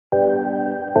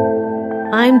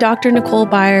I'm Dr. Nicole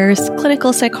Byers,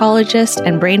 clinical psychologist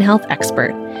and brain health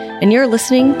expert, and you're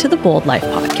listening to the Bold Life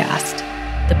Podcast,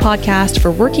 the podcast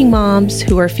for working moms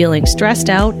who are feeling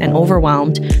stressed out and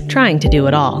overwhelmed trying to do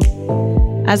it all.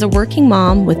 As a working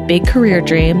mom with big career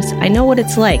dreams, I know what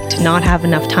it's like to not have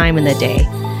enough time in the day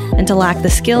and to lack the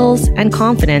skills and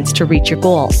confidence to reach your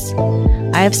goals.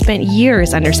 I have spent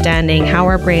years understanding how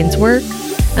our brains work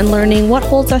and learning what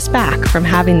holds us back from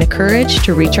having the courage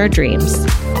to reach our dreams.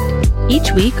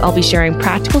 Each week, I'll be sharing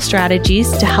practical strategies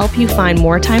to help you find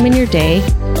more time in your day,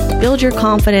 build your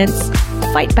confidence,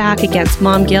 fight back against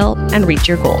mom guilt, and reach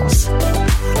your goals.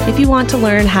 If you want to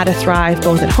learn how to thrive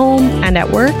both at home and at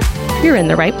work, you're in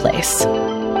the right place.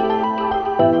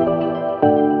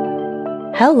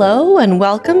 Hello, and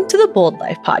welcome to the Bold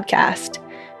Life Podcast.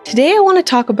 Today, I want to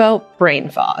talk about brain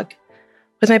fog.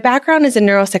 With my background as a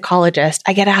neuropsychologist,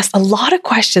 I get asked a lot of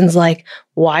questions like,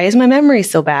 why is my memory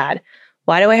so bad?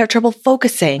 Why do I have trouble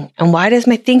focusing? And why does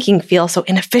my thinking feel so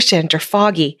inefficient or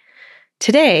foggy?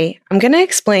 Today, I'm going to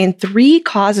explain 3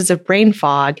 causes of brain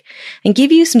fog and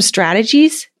give you some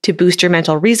strategies to boost your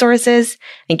mental resources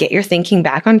and get your thinking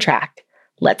back on track.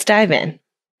 Let's dive in.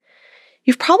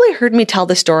 You've probably heard me tell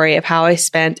the story of how I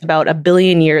spent about 1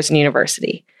 billion years in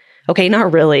university. Okay,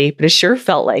 not really, but it sure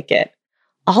felt like it.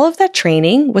 All of that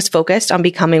training was focused on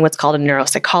becoming what's called a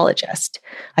neuropsychologist,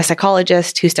 a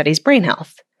psychologist who studies brain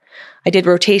health. I did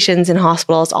rotations in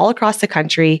hospitals all across the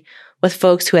country with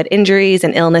folks who had injuries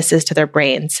and illnesses to their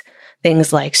brains,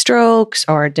 things like strokes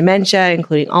or dementia,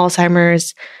 including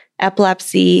Alzheimer's,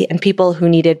 epilepsy, and people who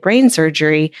needed brain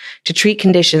surgery to treat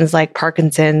conditions like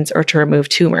Parkinson's or to remove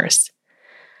tumors.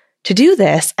 To do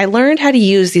this, I learned how to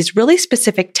use these really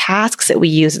specific tasks that we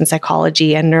use in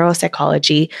psychology and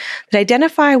neuropsychology that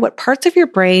identify what parts of your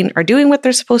brain are doing what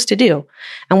they're supposed to do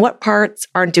and what parts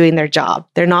aren't doing their job.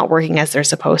 They're not working as they're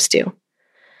supposed to.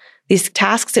 These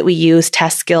tasks that we use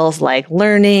test skills like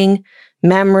learning,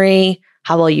 memory,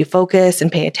 how well you focus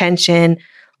and pay attention,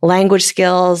 language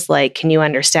skills like can you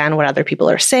understand what other people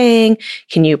are saying?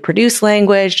 Can you produce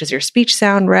language? Does your speech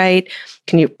sound right?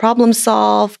 Can you problem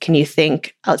solve? Can you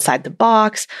think outside the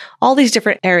box? All these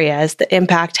different areas that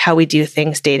impact how we do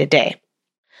things day to day.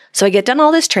 So I get done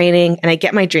all this training and I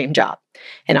get my dream job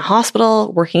in a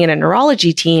hospital working in a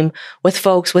neurology team with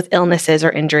folks with illnesses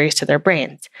or injuries to their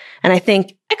brains. And I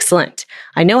think, excellent.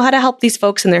 I know how to help these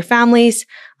folks and their families.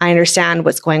 I understand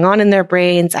what's going on in their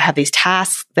brains. I have these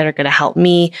tasks that are going to help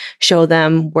me show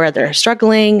them where they're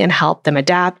struggling and help them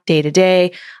adapt day to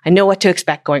day. I know what to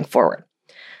expect going forward.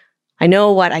 I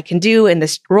know what I can do in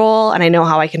this role, and I know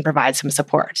how I can provide some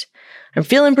support. I'm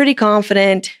feeling pretty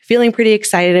confident, feeling pretty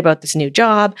excited about this new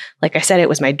job. Like I said, it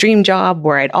was my dream job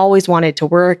where I'd always wanted to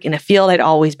work in a field I'd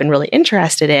always been really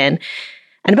interested in.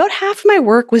 And about half of my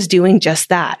work was doing just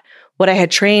that, what I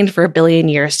had trained for 1 billion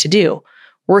years to do,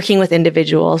 working with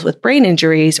individuals with brain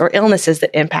injuries or illnesses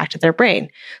that impacted their brain.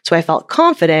 So I felt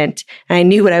confident and I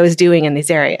knew what I was doing in these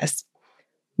areas.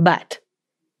 But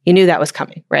you knew that was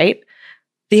coming, right?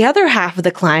 The other half of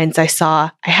the clients I saw,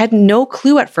 I had no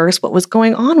clue at first what was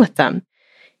going on with them.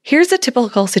 Here's a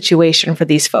typical situation for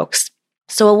these folks.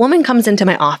 So a woman comes into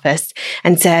my office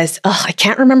and says, I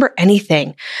can't remember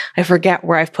anything. I forget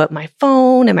where I've put my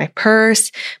phone and my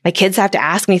purse. My kids have to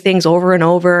ask me things over and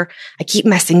over. I keep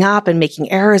messing up and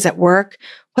making errors at work.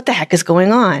 What the heck is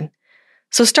going on?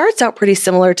 So starts out pretty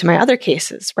similar to my other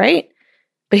cases, right?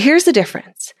 But here's the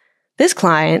difference. This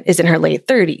client is in her late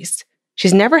 30s.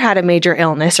 She's never had a major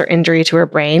illness or injury to her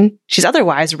brain. She's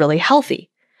otherwise really healthy.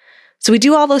 So we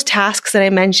do all those tasks that I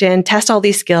mentioned, test all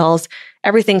these skills,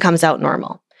 everything comes out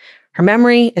normal. Her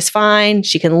memory is fine.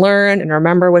 She can learn and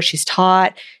remember what she's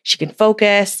taught. She can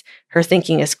focus. Her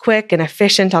thinking is quick and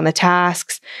efficient on the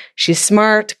tasks. She's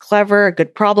smart, clever, a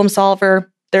good problem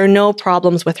solver. There are no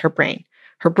problems with her brain.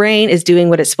 Her brain is doing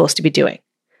what it's supposed to be doing.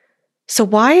 So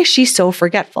why is she so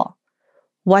forgetful?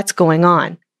 What's going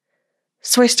on?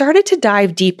 So I started to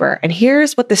dive deeper, and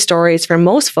here's what the stories for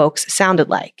most folks sounded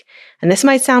like. And this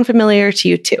might sound familiar to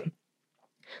you too.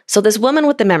 So this woman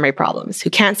with the memory problems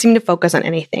who can't seem to focus on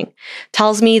anything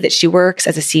tells me that she works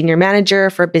as a senior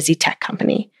manager for a busy tech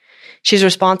company. She's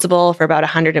responsible for about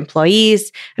 100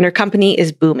 employees, and her company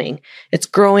is booming. It's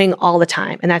growing all the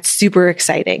time, and that's super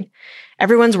exciting.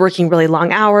 Everyone's working really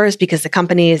long hours because the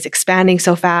company is expanding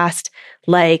so fast,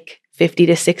 like 50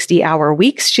 to 60 hour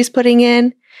weeks she's putting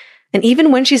in. And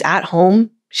even when she's at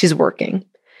home, she's working.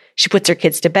 She puts her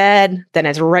kids to bed, then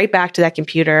is right back to that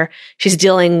computer. She's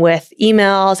dealing with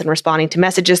emails and responding to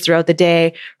messages throughout the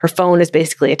day. Her phone is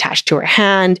basically attached to her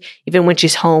hand. Even when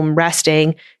she's home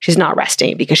resting, she's not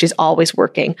resting because she's always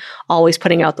working, always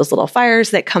putting out those little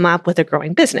fires that come up with a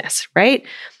growing business, right?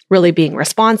 really being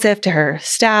responsive to her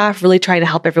staff, really trying to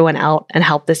help everyone out and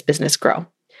help this business grow.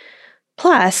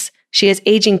 Plus, she has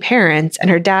aging parents and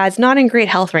her dad's not in great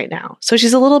health right now, so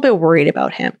she's a little bit worried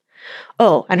about him.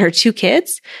 Oh, and her 2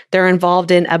 kids, they're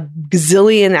involved in a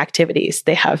gazillion activities.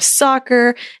 They have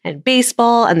soccer and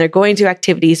baseball, and they're going to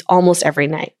activities almost every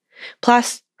night.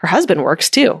 Plus, her husband works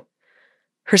too.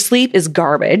 Her sleep is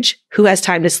garbage. Who has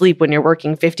time to sleep when you're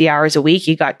working 50 hours a week?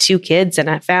 You got 2 kids and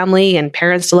a family and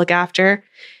parents to look after.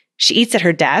 She eats at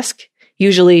her desk,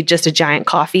 usually just a giant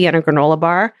coffee and a granola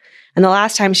bar. And the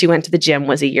last time she went to the gym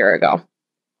was a year ago.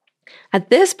 At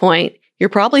this point, you're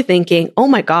probably thinking, oh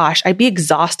my gosh, I'd be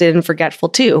exhausted and forgetful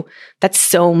too. That's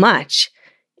so much.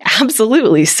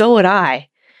 Absolutely, so would I.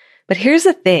 But here's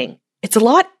the thing. It's a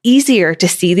lot easier to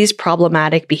see these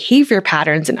problematic behavior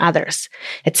patterns in others.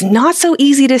 It's not so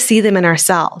easy to see them in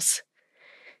ourselves.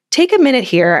 Take a minute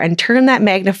here and turn that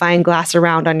magnifying glass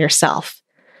around on yourself.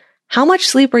 How much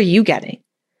sleep are you getting?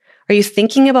 Are you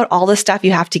thinking about all the stuff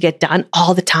you have to get done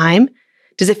all the time?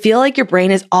 Does it feel like your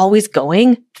brain is always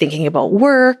going, thinking about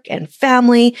work and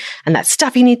family and that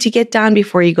stuff you need to get done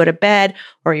before you go to bed,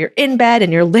 or you're in bed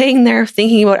and you're laying there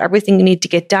thinking about everything you need to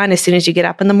get done as soon as you get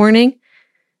up in the morning?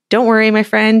 Don't worry, my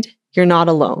friend, you're not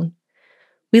alone.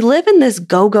 We live in this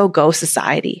go, go, go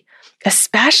society,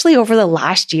 especially over the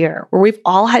last year, where we've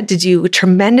all had to do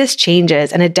tremendous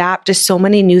changes and adapt to so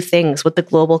many new things with the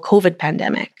global COVID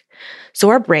pandemic. So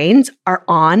our brains are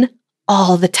on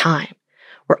all the time.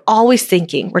 We're always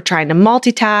thinking. We're trying to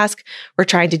multitask. We're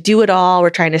trying to do it all. We're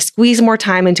trying to squeeze more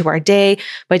time into our day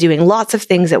by doing lots of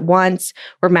things at once.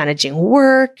 We're managing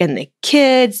work and the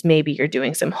kids. Maybe you're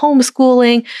doing some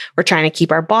homeschooling. We're trying to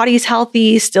keep our bodies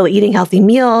healthy, still eating healthy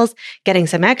meals, getting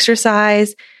some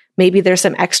exercise. Maybe there's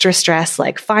some extra stress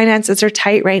like finances are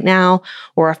tight right now,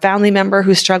 or a family member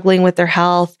who's struggling with their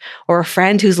health, or a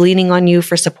friend who's leaning on you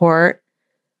for support.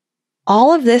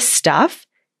 All of this stuff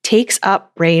takes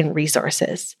up brain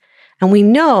resources. And we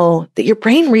know that your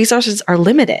brain resources are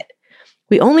limited.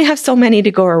 We only have so many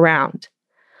to go around.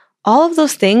 All of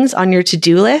those things on your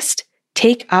to-do list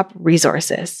take up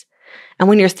resources. And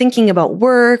when you're thinking about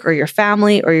work or your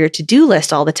family or your to-do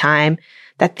list all the time,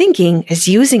 that thinking is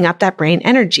using up that brain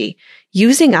energy,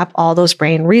 using up all those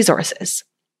brain resources.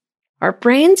 Our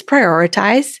brains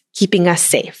prioritize keeping us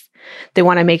safe. They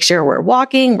want to make sure we're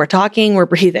walking, we're talking, we're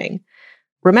breathing.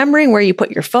 Remembering where you put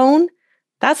your phone,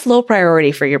 that's low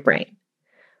priority for your brain.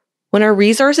 When our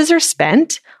resources are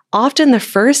spent, often the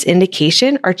first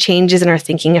indication are changes in our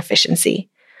thinking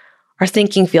efficiency. Our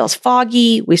thinking feels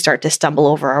foggy, we start to stumble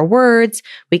over our words,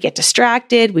 we get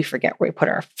distracted, we forget where we put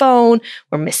our phone,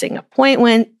 we're missing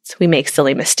appointments, we make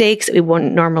silly mistakes that we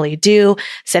wouldn't normally do,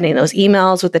 sending those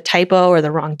emails with a typo or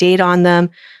the wrong date on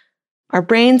them. Our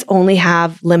brains only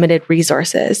have limited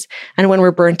resources. And when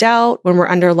we're burnt out, when we're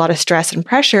under a lot of stress and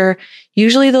pressure,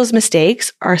 usually those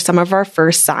mistakes are some of our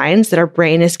first signs that our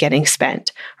brain is getting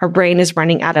spent. Our brain is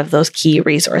running out of those key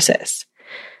resources.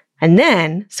 And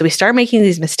then, so we start making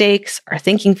these mistakes, our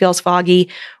thinking feels foggy,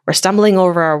 we're stumbling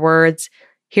over our words.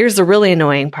 Here's the really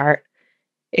annoying part.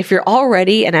 If you're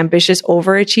already an ambitious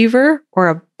overachiever or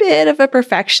a bit of a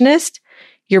perfectionist,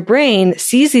 your brain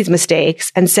sees these mistakes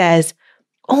and says,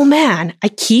 oh man, I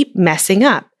keep messing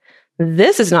up.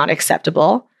 This is not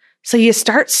acceptable. So you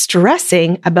start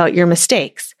stressing about your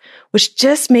mistakes, which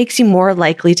just makes you more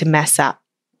likely to mess up.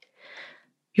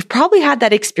 You've probably had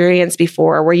that experience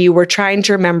before where you were trying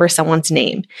to remember someone's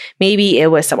name. Maybe it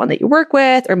was someone that you work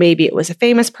with, or maybe it was a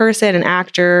famous person, an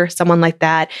actor, someone like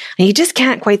that, and you just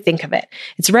can't quite think of it.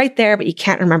 It's right there, but you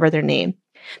can't remember their name.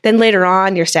 Then later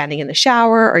on, you're standing in the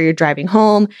shower or you're driving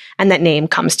home, and that name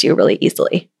comes to you really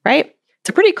easily, right? It's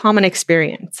a pretty common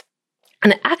experience.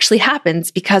 And it actually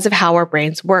happens because of how our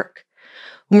brains work.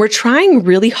 When we're trying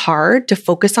really hard to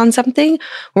focus on something, when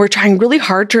we're trying really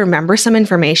hard to remember some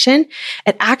information,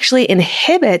 it actually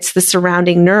inhibits the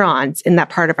surrounding neurons in that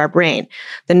part of our brain.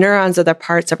 The neurons are the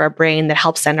parts of our brain that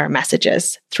help send our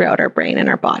messages throughout our brain and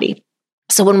our body.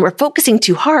 So when we're focusing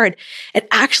too hard, it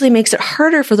actually makes it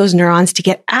harder for those neurons to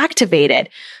get activated.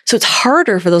 So it's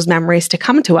harder for those memories to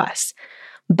come to us.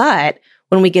 But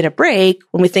when we get a break,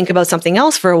 when we think about something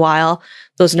else for a while,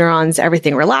 those neurons,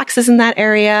 everything relaxes in that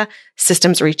area,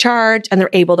 systems recharge, and they're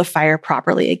able to fire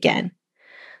properly again.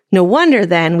 No wonder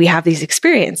then we have these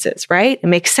experiences, right? It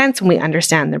makes sense when we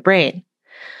understand the brain.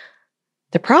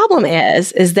 The problem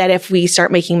is that if we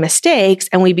start making mistakes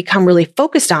and we become really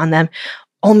focused on them,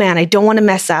 oh man, I don't want to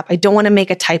mess up. I don't want to make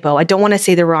a typo. I don't want to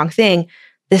say the wrong thing.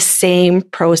 the same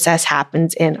process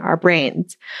happens in our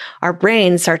brains. Our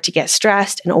brains start to get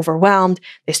stressed and overwhelmed.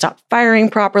 They stop firing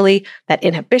properly. That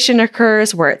inhibition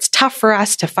occurs where it's tough for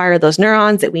us to fire those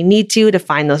neurons that we need to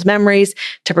find those memories,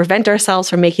 to prevent ourselves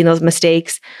from making those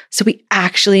mistakes. So we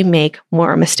actually make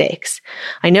more mistakes.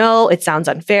 I know it sounds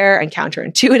unfair and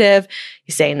counterintuitive.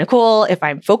 You say, Nicole, if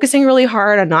I'm focusing really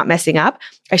hard on not messing up,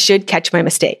 I should catch my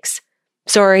mistakes.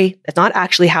 Sorry, that's not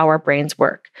actually how our brains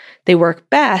work. They work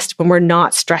best when we're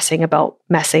not stressing about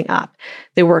messing up.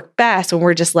 They work best when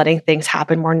we're just letting things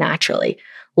happen more naturally,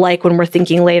 like when we're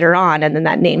thinking later on and then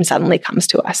that name suddenly comes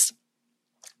to us.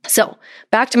 So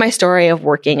back to my story of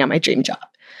working at my dream job.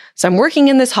 So I'm working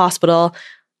in this hospital.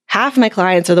 Half of my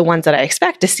clients are the ones that I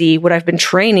expect to see, what I've been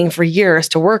training for years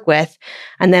to work with.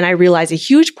 And then I realize a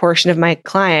huge portion of my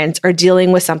clients are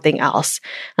dealing with something else.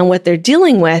 And what they're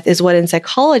dealing with is what in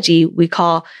psychology we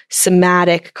call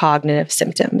somatic cognitive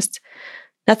symptoms.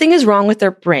 Nothing is wrong with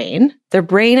their brain. Their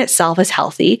brain itself is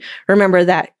healthy. Remember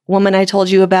that woman I told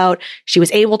you about? She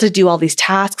was able to do all these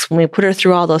tasks. When we put her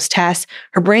through all those tests,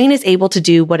 her brain is able to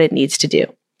do what it needs to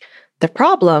do. The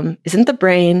problem isn't the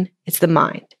brain, it's the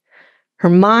mind. Her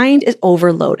mind is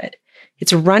overloaded.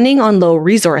 It's running on low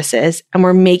resources, and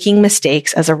we're making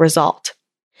mistakes as a result.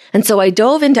 And so I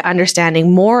dove into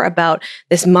understanding more about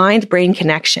this mind-brain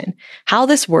connection, how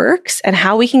this works, and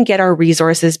how we can get our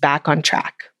resources back on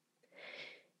track.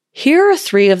 Here are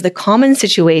 3 of the common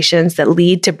situations that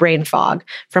lead to brain fog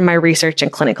from my research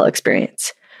and clinical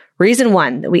experience. Reason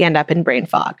 1 that we end up in brain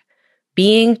fog: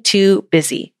 being too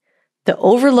busy. The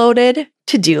overloaded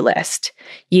to-do list.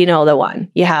 You know the one.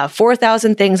 You have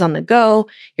 4,000 things on the go.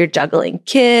 You're juggling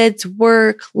kids,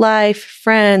 work, life,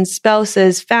 friends,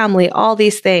 spouses, family, all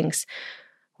these things.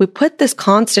 We put this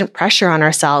constant pressure on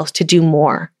ourselves to do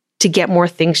more, to get more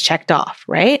things checked off,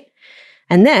 right?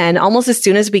 And then almost as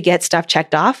soon as we get stuff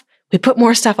checked off, we put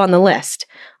more stuff on the list.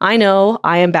 I know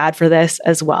I am bad for this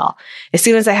as well. As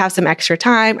soon as I have some extra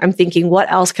time, I'm thinking, what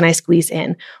else can I squeeze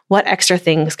in? What extra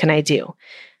things can I do?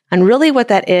 And really what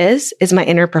that is my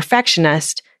inner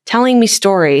perfectionist telling me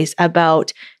stories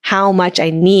about how much I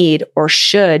need or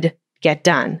should get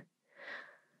done.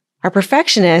 Our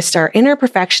inner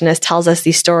perfectionist tells us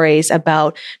these stories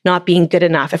about not being good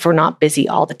enough if we're not busy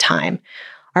all the time.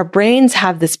 Our brains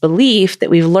have this belief that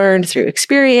we've learned through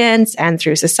experience and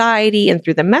through society and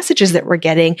through the messages that we're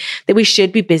getting that we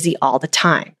should be busy all the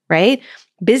time, right?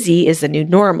 Busy is the new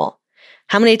normal.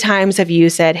 How many times have you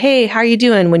said, hey, how are you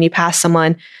doing when you pass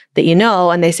someone that you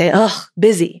know and they say, ugh,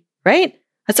 busy, right?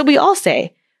 That's what we all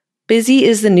say. Busy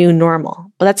is the new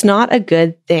normal, but that's not a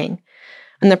good thing.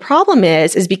 And the problem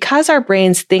is because our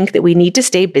brains think that we need to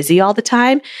stay busy all the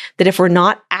time, that if we're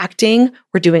not acting,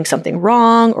 we're doing something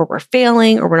wrong or we're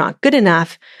failing or we're not good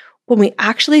enough. When we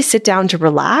actually sit down to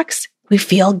relax, we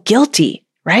feel guilty,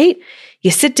 right? You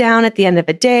sit down at the end of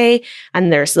a day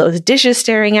and there's those dishes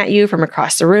staring at you from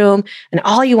across the room and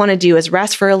all you want to do is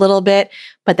rest for a little bit,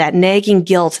 but that nagging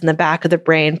guilt in the back of the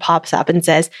brain pops up and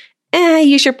says,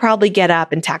 you should probably get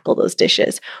up and tackle those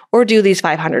dishes or do these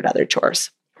 500 other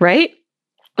chores, right?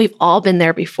 We've all been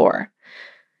there before.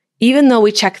 Even though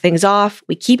we check things off,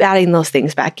 we keep adding those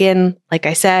things back in. Like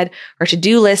I said, our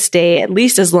to-do lists stay at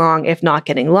least as long, if not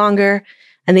getting longer.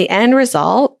 And the end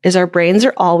result is our brains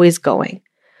are always going.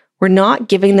 We're not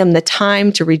giving them the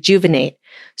time to rejuvenate.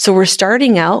 So we're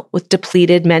starting out with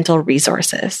depleted mental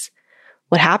resources.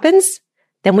 What happens?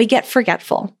 Then we get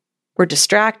forgetful. We're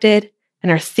distracted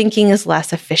and our thinking is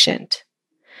less efficient.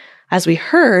 As we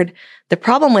heard, the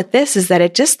problem with this is that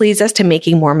it just leads us to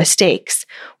making more mistakes,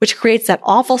 which creates that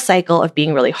awful cycle of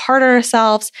being really hard on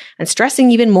ourselves and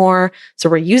stressing even more. So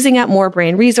we're using up more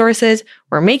brain resources,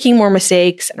 we're making more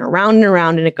mistakes, and around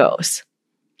and it goes.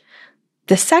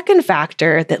 The second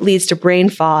factor that leads to brain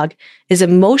fog is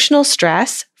emotional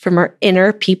stress from our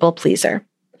inner people pleaser.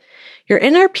 Your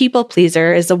inner people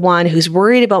pleaser is the one who's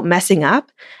worried about messing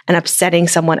up and upsetting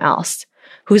someone else,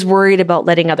 who's worried about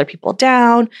letting other people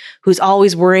down, who's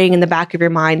always worrying in the back of your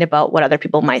mind about what other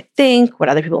people might think, what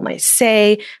other people might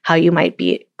say, how you might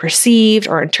be perceived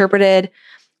or interpreted.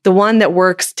 The one that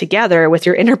works together with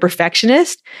your inner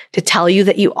perfectionist to tell you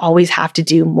that you always have to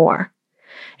do more.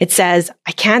 It says,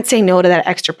 I can't say no to that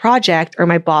extra project or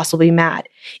my boss will be mad,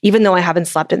 even though I haven't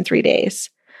slept in 3 days.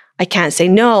 I can't say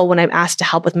no when I'm asked to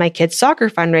help with my kids' soccer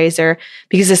fundraiser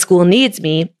because the school needs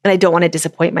me and I don't want to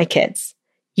disappoint my kids.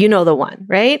 You know the one,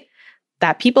 right?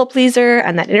 That people pleaser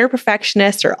and that inner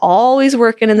perfectionist are always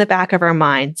working in the back of our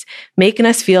minds, making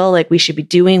us feel like we should be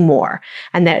doing more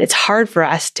and that it's hard for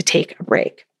us to take a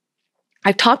break.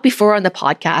 I've talked before on the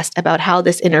podcast about how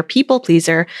this inner people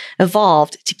pleaser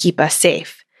evolved to keep us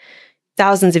safe.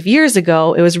 thousands of years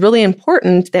ago, it was really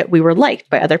important that we were liked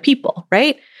by other people,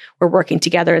 right? We're working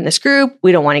together in this group.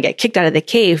 We don't want to get kicked out of the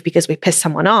cave because we pissed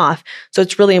someone off. So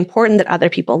it's really important that other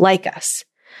people like us.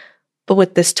 But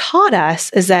what this taught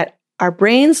us is that our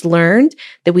brains learned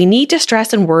that we need to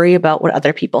stress and worry about what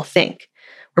other people think.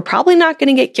 We're probably not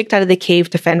going to get kicked out of the cave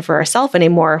to fend for ourselves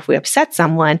anymore if we upset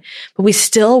someone, but we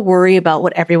still worry about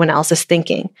what everyone else is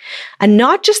thinking. And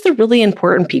not just the really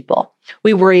important people.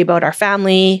 We worry about our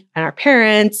family and our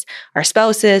parents, our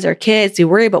spouses, our kids. We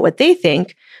worry about what they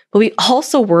think, but we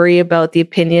also worry about the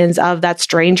opinions of that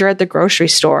stranger at the grocery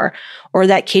store, or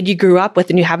that kid you grew up with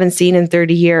and you haven't seen in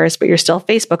 30 years, but you're still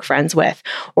Facebook friends with,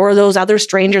 or those other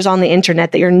strangers on the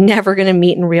internet that you're never going to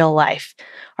meet in real life.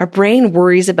 Our brain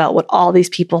worries about what all these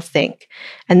people think,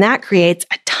 and that creates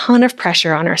a ton of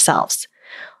pressure on ourselves.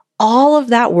 All of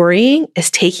that worrying is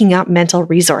taking up mental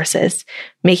resources,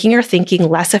 making our thinking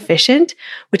less efficient,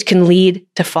 which can lead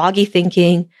to foggy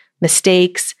thinking,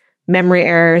 mistakes, memory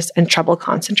errors, and trouble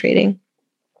concentrating.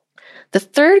 The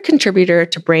third contributor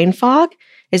to brain fog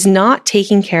is not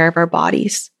taking care of our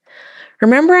bodies.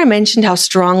 Remember I mentioned how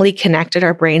strongly connected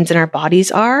our brains and our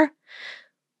bodies are?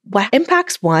 What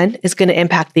impacts one is going to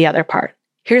impact the other part.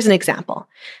 Here's an example.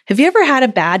 Have you ever had a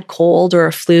bad cold or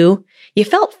a flu? You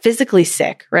felt physically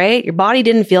sick, right? Your body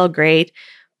didn't feel great,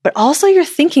 but also your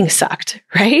thinking sucked,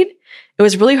 right? It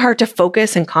was really hard to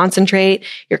focus and concentrate.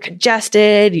 You're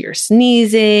congested, you're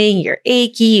sneezing, you're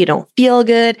achy, you don't feel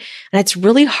good, and it's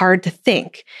really hard to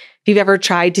think. If you've ever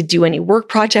tried to do any work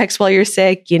projects while you're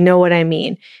sick, you know what I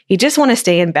mean. You just want to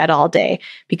stay in bed all day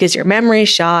because your memory's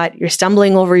shot, you're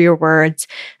stumbling over your words,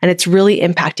 and it's really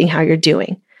impacting how you're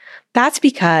doing. That's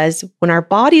because when our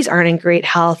bodies aren't in great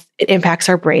health, it impacts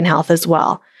our brain health as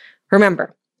well.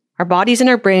 Remember, our bodies and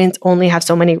our brains only have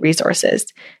so many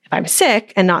resources. If I'm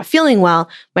sick and not feeling well,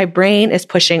 my brain is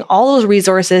pushing all those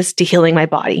resources to healing my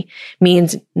body.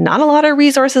 Means not a lot of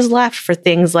resources left for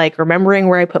things like remembering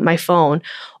where I put my phone,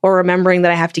 or remembering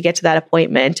that I have to get to that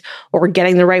appointment, or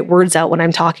getting the right words out when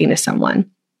I'm talking to someone.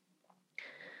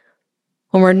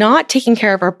 When we're not taking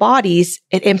care of our bodies,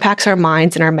 it impacts our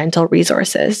minds and our mental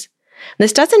resources. And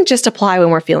this doesn't just apply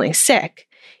when we're feeling sick.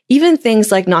 Even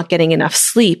things like not getting enough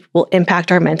sleep will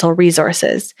impact our mental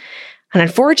resources. And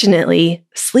unfortunately,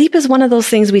 sleep is one of those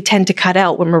things we tend to cut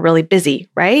out when we're really busy,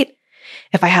 right?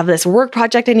 If I have this work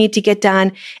project I need to get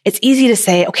done, it's easy to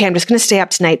say, okay, I'm just going to stay up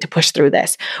tonight to push through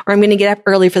this, or I'm going to get up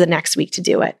early for the next week to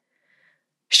do it.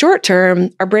 Short term,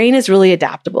 our brain is really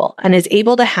adaptable and is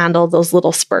able to handle those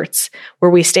little spurts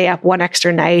where we stay up one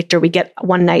extra night or we get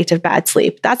one night of bad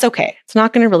sleep. That's okay. It's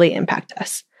not going to really impact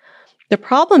us. The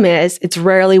problem is it's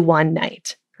rarely one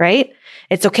night, right?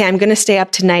 It's okay, I'm going to stay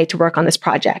up tonight to work on this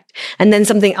project. And then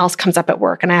something else comes up at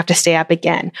work and I have to stay up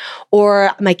again.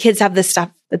 Or my kids have this stuff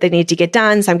that they need to get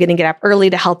done, so I'm going to get up early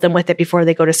to help them with it before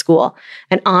they go to school.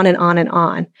 And on and on and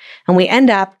on. And we end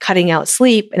up cutting out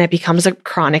sleep and it becomes a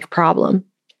chronic problem.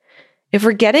 If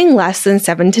we're getting less than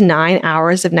 7 to 9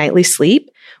 hours of nightly sleep,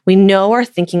 we know our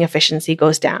thinking efficiency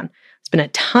goes down. There's been a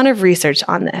ton of research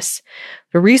on this.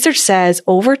 The research says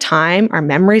over time, our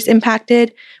memory's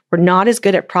impacted, we're not as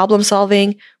good at problem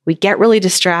solving, we get really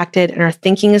distracted, and our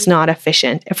thinking is not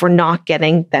efficient if we're not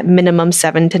getting that minimum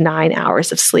 7 to 9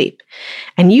 hours of sleep.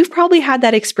 And you've probably had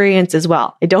that experience as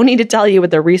well. I don't need to tell you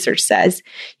what the research says.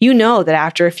 You know that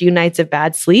after a few nights of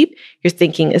bad sleep, your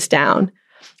thinking is down.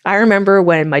 I remember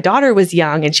when my daughter was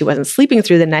young and she wasn't sleeping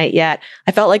through the night yet,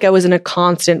 I felt like I was in a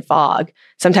constant fog.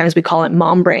 Sometimes we call it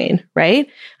mom brain, right?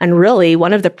 And really,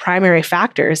 one of the primary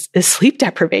factors is sleep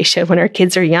deprivation when our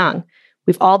kids are young.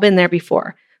 We've all been there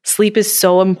before. Sleep is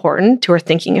so important to our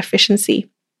thinking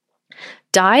efficiency.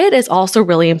 Diet is also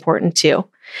really important too.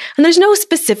 And there's no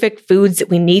specific foods that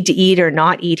we need to eat or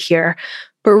not eat here.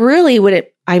 But really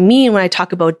what I mean when I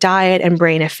talk about diet and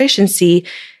brain efficiency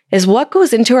is what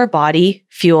goes into our body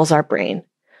fuels our brain.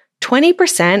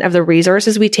 20% of the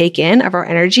resources we take in of our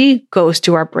energy goes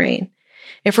to our brain.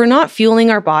 If we're not fueling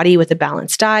our body with a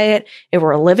balanced diet, if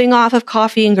we're living off of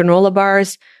coffee and granola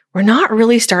bars, we're not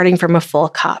really starting from a full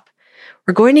cup.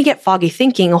 We're going to get foggy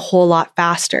thinking a whole lot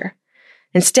faster.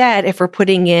 Instead, if we're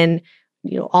putting in,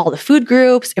 all the food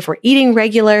groups, if we're eating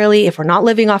regularly, if we're not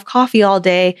living off coffee all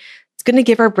day, it's going to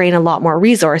give our brain a lot more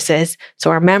resources.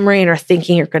 So our memory and our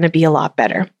thinking are going to be a lot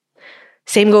better.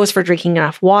 Same goes for drinking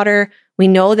enough water. We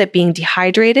know that being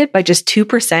dehydrated by just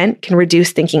 2% can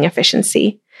reduce thinking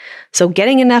efficiency. So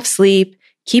getting enough sleep,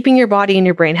 keeping your body and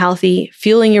your brain healthy,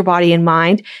 fueling your body and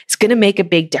mind is going to make a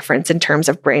big difference in terms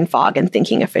of brain fog and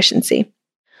thinking efficiency.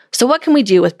 So what can we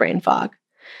do with brain fog?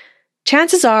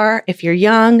 Chances are, if you're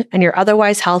young and you're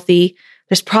otherwise healthy,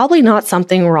 there's probably not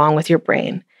something wrong with your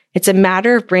brain. It's a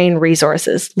matter of brain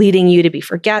resources, leading you to be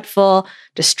forgetful,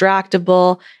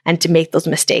 distractible, and to make those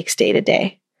mistakes day to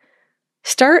day.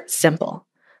 Start simple.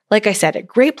 Like I said, a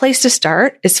great place to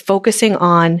start is focusing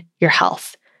on your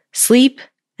health, sleep,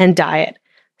 and diet.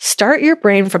 Start your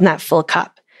brain from that full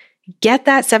cup. Get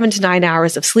that 7 to 9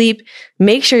 hours of sleep.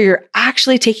 Make sure you're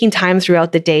actually taking time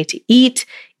throughout the day to eat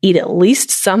at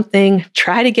least something.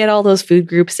 Try to get all those food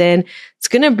groups in. It's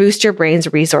going to boost your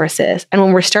brain's resources. And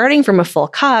when we're starting from a full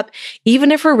cup,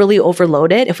 even if we're really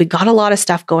overloaded, if we got a lot of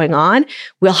stuff going on,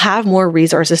 we'll have more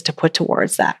resources to put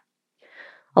towards that.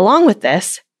 Along with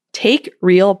this, take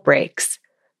real breaks.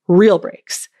 Real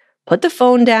breaks. Put the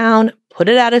phone down, put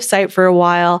it out of sight for a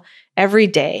while, every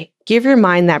day. Give your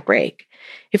mind that break.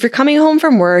 If you're coming home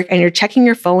from work and you're checking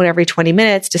your phone every 20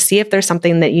 minutes to see if there's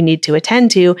something that you need to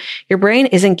attend to, your brain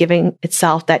isn't giving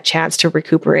itself that chance to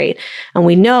recuperate. And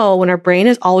we know when our brain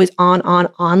is always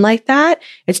on like that,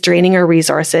 it's draining our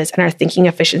resources and our thinking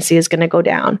efficiency is going to go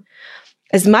down.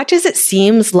 As much as it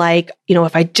seems like,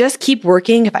 if I just keep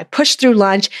working, if I push through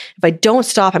lunch, if I don't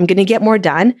stop, I'm going to get more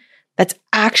done. That's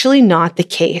actually not the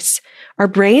case. Our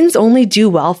brains only do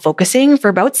well focusing for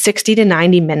about 60 to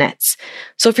 90 minutes.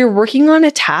 So if you're working on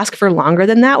a task for longer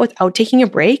than that without taking a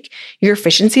break, your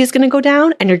efficiency is going to go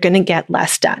down and you're going to get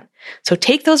less done. So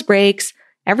take those breaks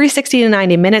every 60 to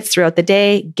 90 minutes throughout the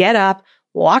day, get up,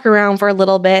 walk around for a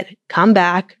little bit, come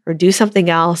back or do something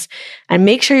else, and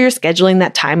make sure you're scheduling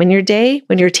that time in your day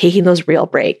when you're taking those real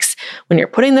breaks, when you're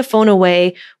putting the phone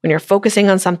away, when you're focusing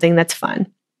on something that's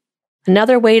fun.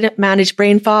 Another way to manage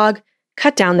brain fog,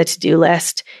 cut down the to-do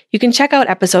list. You can check out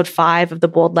episode 5 of the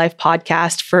Bold Life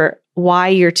podcast for why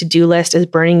your to-do list is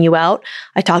burning you out.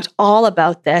 I talked all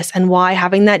about this and why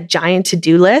having that giant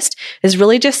to-do list is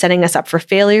really just setting us up for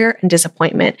failure and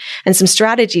disappointment, and some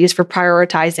strategies for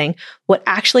prioritizing what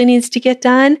actually needs to get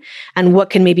done and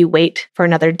what can maybe wait for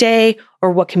another day,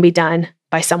 or what can be done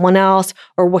by someone else,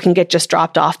 or what can get just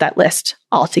dropped off that list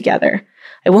altogether.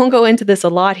 I won't go into this a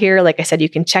lot here. Like I said, you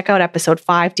can check out episode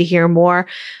 5 to hear more.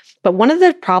 But one of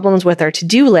the problems with our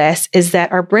to-do list is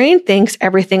that our brain thinks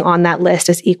everything on that list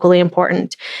is equally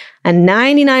important. And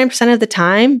 99% of the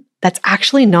time, that's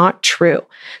actually not true.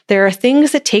 There are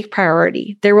things that take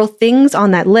priority. There will things on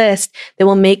that list that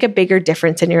will make a bigger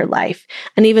difference in your life.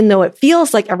 And even though it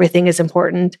feels like everything is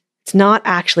important, it's not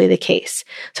actually the case.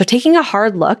 So taking a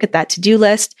hard look at that to-do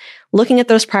list, looking at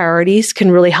those priorities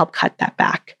can really help cut that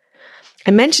back.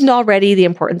 I mentioned already the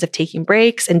importance of taking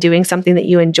breaks and doing something that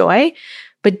you enjoy,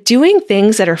 but doing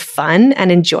things that are fun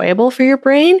and enjoyable for your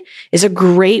brain is a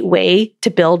great way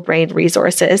to build brain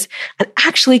resources and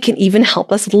actually can even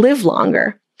help us live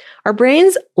longer. Our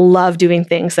brains love doing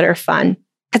things that are fun.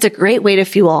 It's a great way to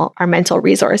fuel our mental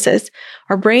resources.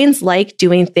 Our brains like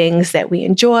doing things that we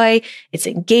enjoy. It's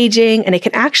engaging and it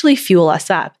can actually fuel us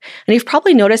up. And you've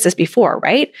probably noticed this before,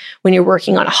 right? When you're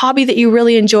working on a hobby that you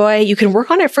really enjoy, you can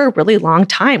work on it for a really long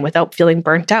time without feeling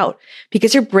burnt out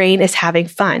because your brain is having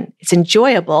fun. It's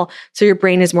enjoyable. So your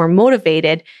brain is more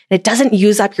motivated and it doesn't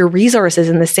use up your resources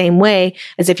in the same way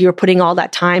as if you were putting all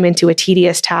that time into a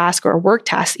tedious task or a work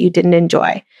task that you didn't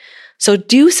enjoy. So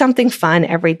do something fun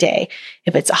every day.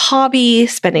 If it's a hobby,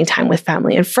 spending time with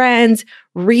family and friends,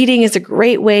 reading is a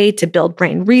great way to build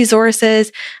brain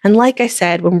resources. And like I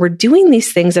said, when we're doing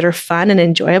these things that are fun and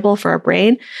enjoyable for our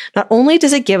brain, not only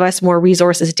does it give us more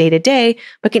resources day to day,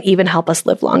 but can even help us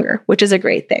live longer, which is a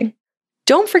great thing.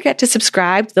 Don't forget to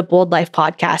subscribe to the Bold Life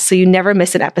podcast so you never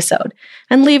miss an episode,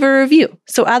 and leave a review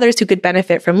so others who could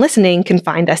benefit from listening can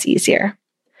find us easier.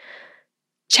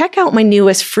 Check out my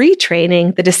newest free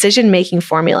training, The Decision-Making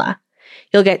Formula.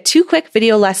 You'll get 2 quick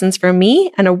video lessons from me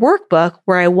and a workbook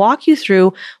where I walk you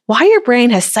through why your brain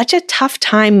has such a tough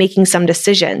time making some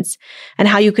decisions and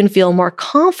how you can feel more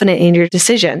confident in your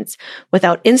decisions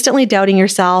without instantly doubting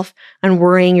yourself and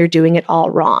worrying you're doing it all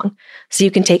wrong. So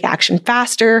you can take action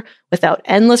faster without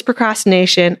endless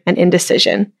procrastination and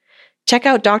indecision. Check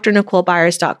out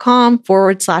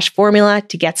drnicolebyers.com/formula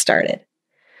to get started.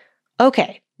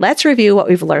 Okay. Let's review what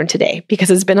we've learned today because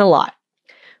it's been a lot.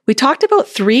 We talked about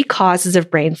 3 causes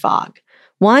of brain fog.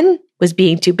 1 was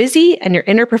being too busy and your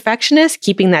inner perfectionist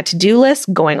keeping that to-do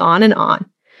list going on and on.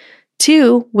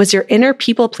 2 was your inner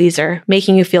people pleaser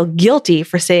making you feel guilty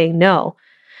for saying no.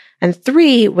 And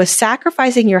 3 was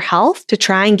sacrificing your health to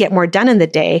try and get more done in the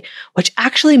day, which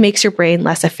actually makes your brain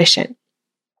less efficient.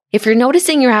 If you're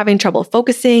noticing you're having trouble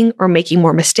focusing or making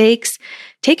more mistakes,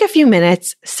 take a few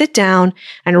minutes, sit down,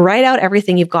 and write out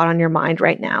everything you've got on your mind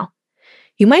right now.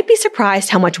 You might be surprised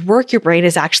how much work your brain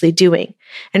is actually doing,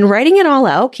 and writing it all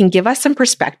out can give us some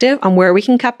perspective on where we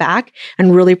can cut back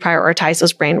and really prioritize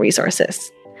those brain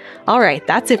resources. All right,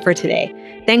 that's it for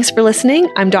today. Thanks for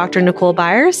listening. I'm Dr. Nicole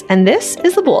Byers, and this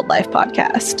is the Bold Life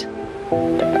Podcast.